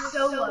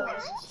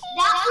solos.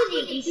 That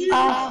was easy.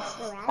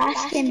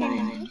 Last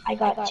game I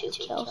got 2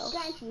 kills.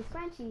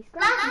 Scrunchies.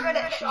 I'm good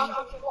at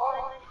shotgun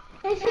quad.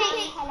 This game,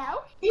 that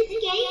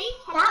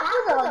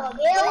was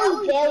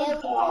a very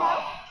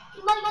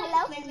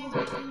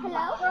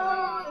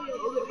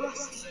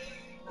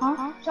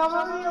Huh?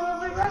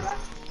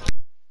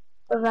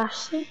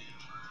 Rusty?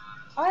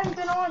 I haven't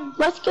been on.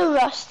 Let's go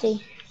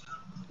Rusty.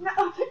 No,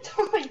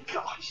 oh my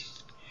gosh.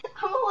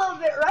 I'm a little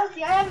bit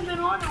rusty. I haven't been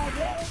on all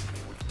day.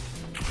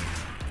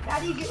 How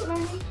do you get what I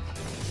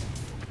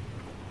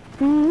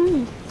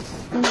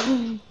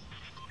mean?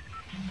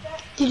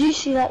 Did you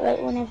see that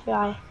right whenever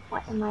I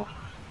went in my...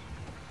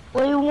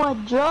 What do you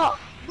want to drop?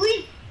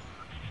 Please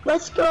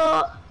Let's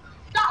go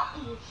stop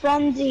me.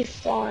 Frenzy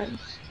Farms.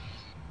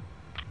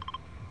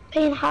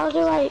 Payne, how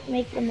do I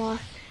make the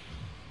mark?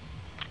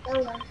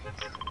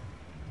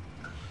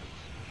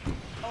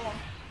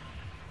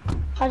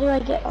 How do I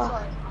get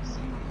off?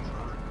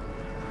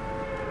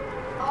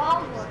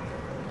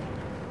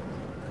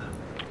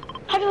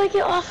 How do I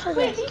get off of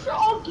Wait, this? these are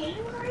all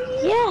game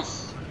ready?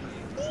 Yes.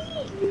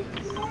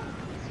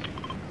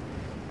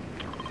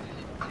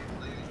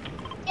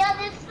 Yeah,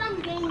 there's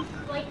some games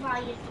like how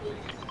you see.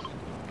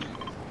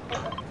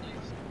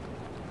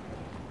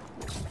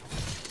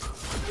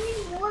 We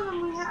need more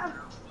than we have.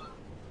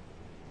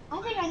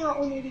 I think I know what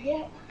we need to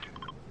get.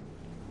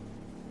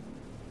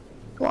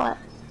 What?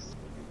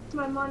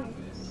 My money.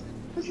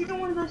 Cause you know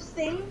one of those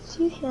things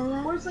Do you hear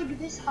that? where it's like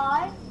this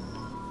high?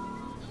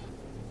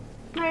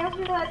 Right,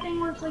 after that thing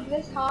where it's like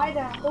this high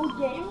that holds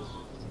games,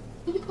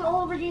 you can put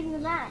all of our games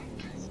in that.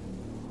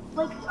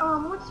 Like,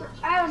 what's your,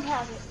 Adam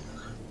has it.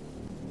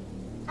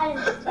 I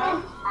didn't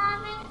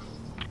have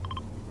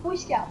it. Boy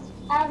Scouts.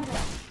 Adam has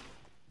it.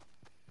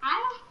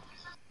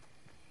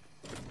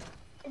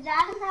 Does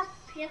Adam have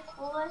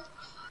PS4?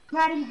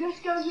 Maddie,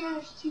 just go here,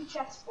 there's 2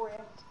 chests for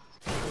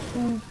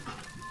you.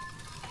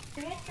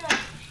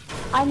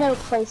 I know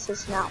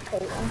places now,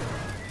 Peyton.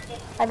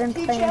 I've been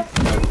 2 playing. chests,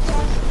 3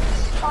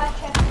 chests, 5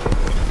 chests.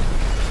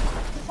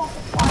 Just have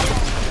to fly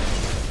out.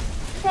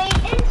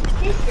 Peyton,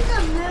 this is a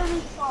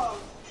movie song.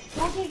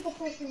 Don't take the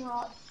fishing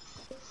rod.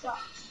 It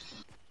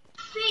sucks.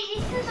 Wait,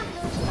 this is a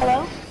movie song. Hello?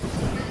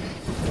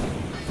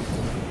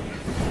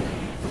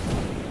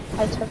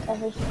 I took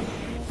everything.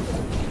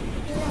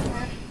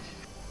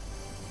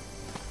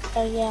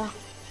 Oh yeah.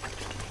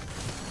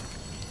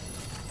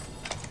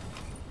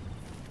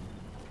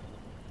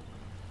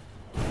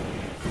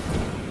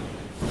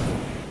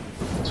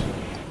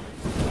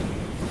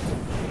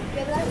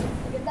 Get that?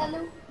 Get that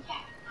loot?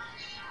 Yeah.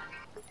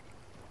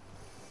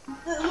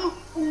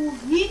 Ooh,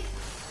 yeet.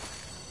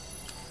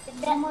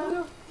 Is that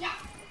Loot? Yeah.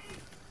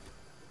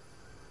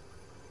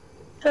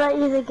 Should I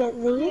either get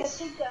Yeah, these?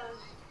 take those.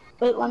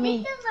 Wait, let me.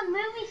 This is a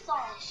movie song.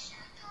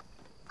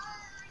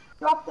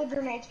 Drop the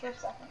grenades for a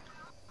second.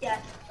 Yeah,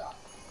 drop.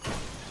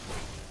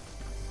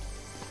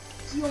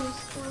 You almost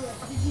threw it.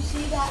 Did you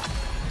see that?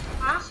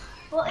 Huh?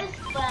 What is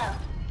well?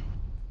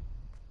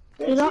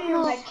 You don't your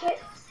know- med kit.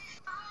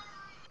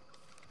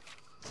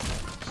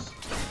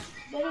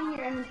 Get in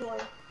your inventory.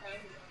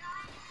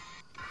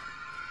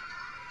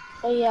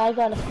 Oh yeah, I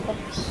got a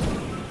fix.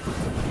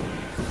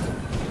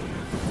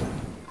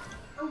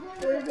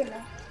 We're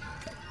gonna.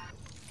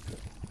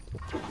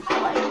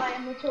 I like my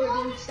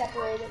inventory being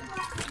separated.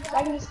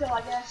 I can just go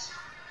like this.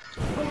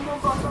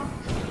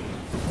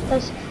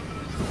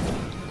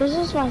 This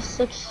is my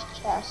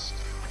 6th chest.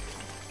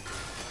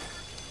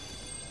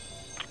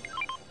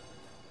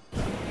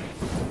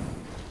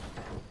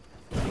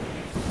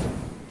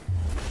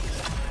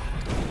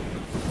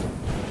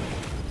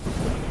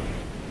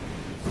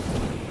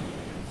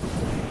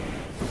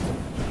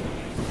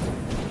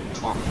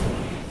 Yeah.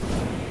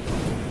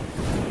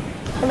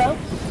 Hello?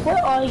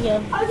 Where are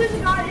you? Oh, there's a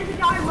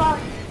guy run.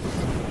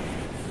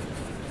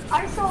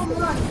 I saw him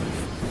run.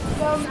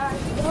 Go, man.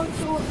 Go to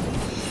him.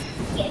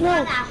 Get No,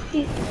 one out.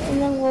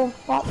 and then we'll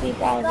not be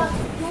bothered.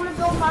 You want to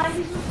build mines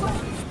real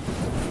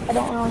quick? I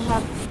don't really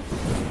have.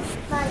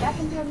 Mine, I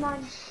can build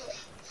mines quick.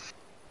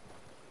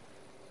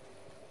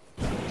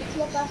 See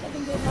how fast I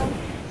can build mine?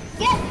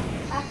 Get.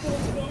 After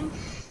this game.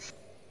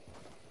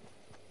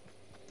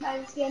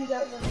 This game's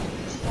over.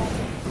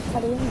 How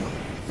do you know?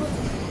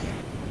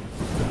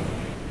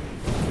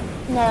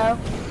 No,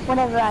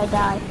 whenever I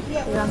die,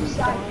 Yeah, because I'm when you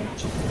die.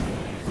 stoned.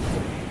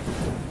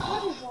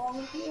 What is wrong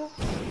with you?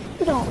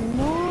 You don't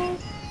know.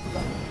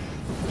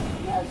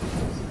 Yeah,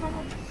 it's kind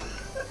of...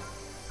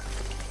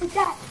 What's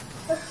that?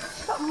 There's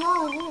something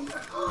wrong with him.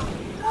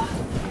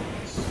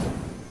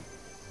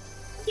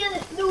 Get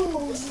it. No.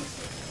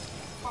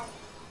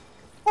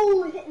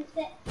 Oh, it hit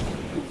instead.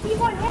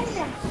 Keep on hitting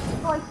him.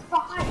 Like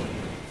 5.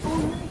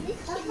 Oh,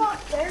 that's not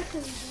fair to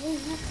me.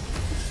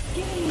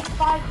 Give me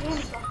 5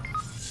 games left.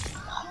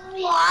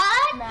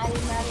 What? Maddie.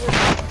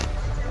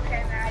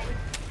 Okay, Maddie.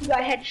 You got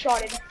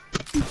headshotted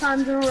 2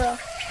 times in a row.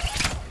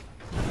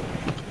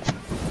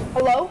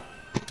 Hello?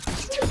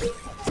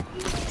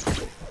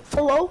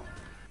 Hello?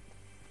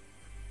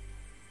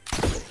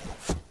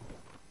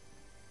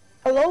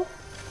 Hello?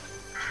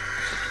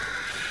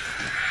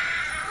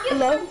 You're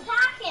Hello?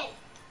 attacking.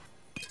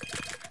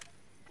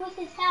 With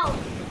his health.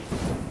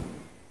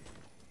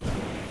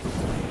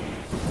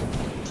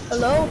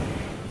 Hello?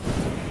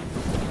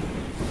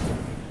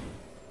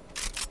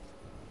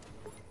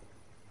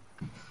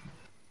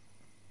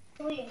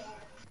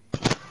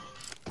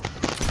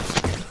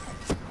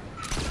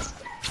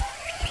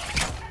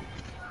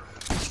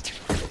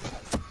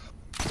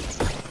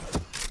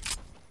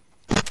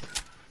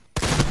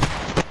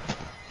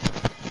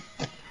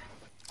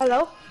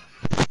 Hello?